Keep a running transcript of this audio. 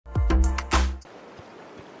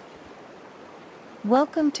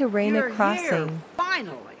Welcome to Raina You're Crossing. Here,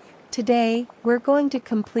 finally. Today, we're going to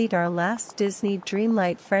complete our last Disney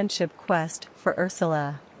Dreamlight Friendship quest for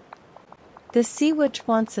Ursula. The Sea Witch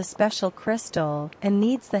wants a special crystal and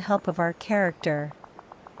needs the help of our character.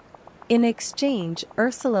 In exchange,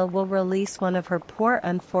 Ursula will release one of her poor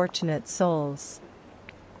unfortunate souls.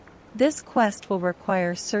 This quest will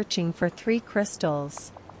require searching for 3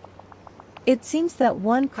 crystals. It seems that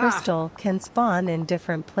one crystal can spawn in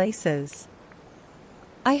different places.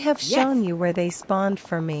 I have shown you where they spawned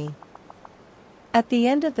for me. At the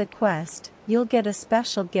end of the quest, you'll get a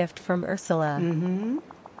special gift from Ursula.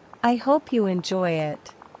 I hope you enjoy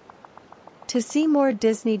it. To see more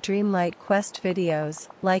Disney Dreamlight Quest videos,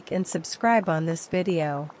 like and subscribe on this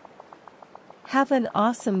video. Have an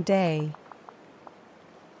awesome day.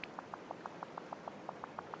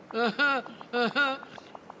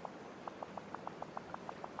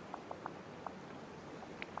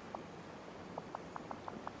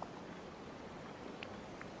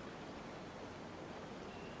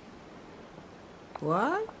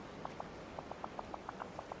 What?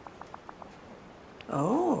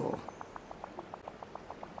 Oh.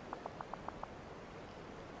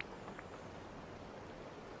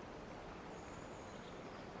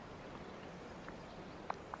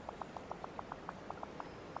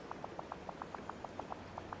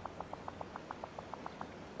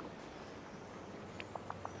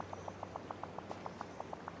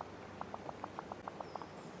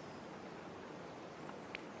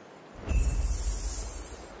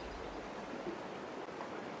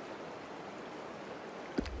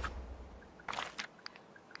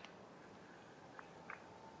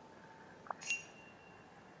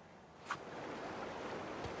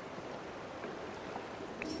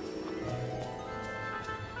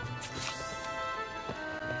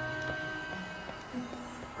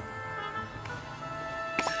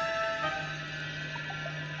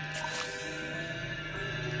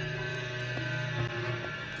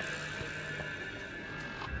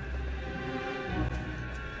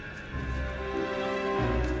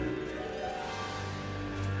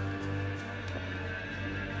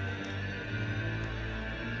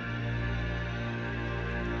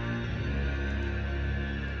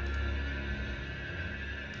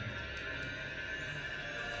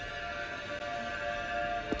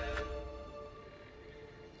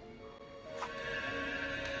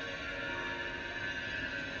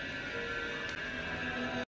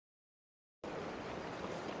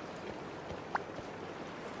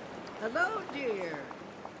 Hello, dear.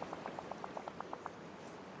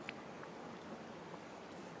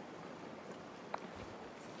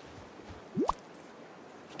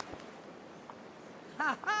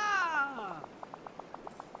 Ha ha!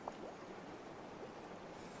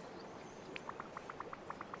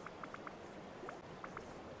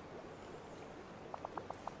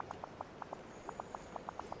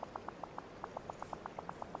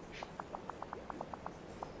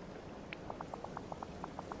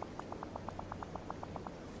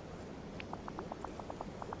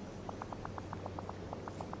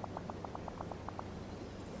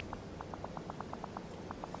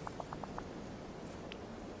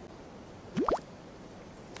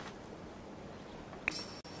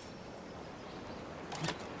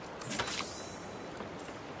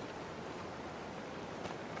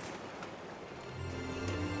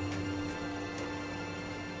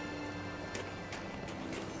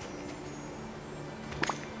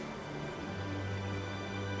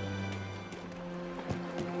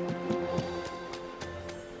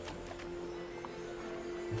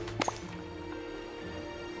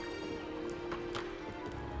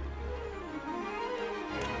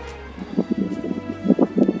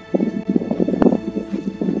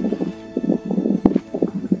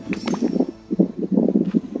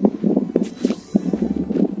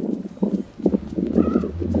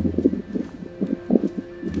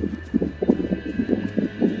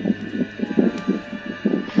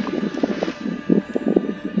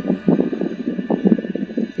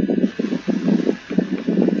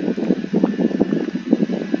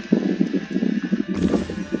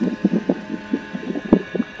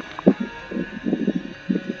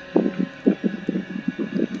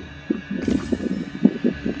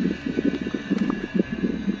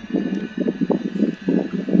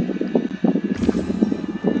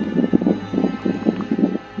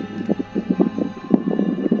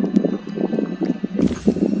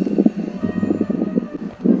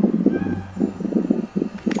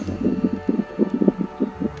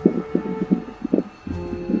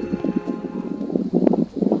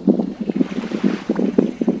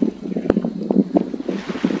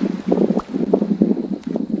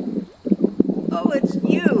 Oh, it's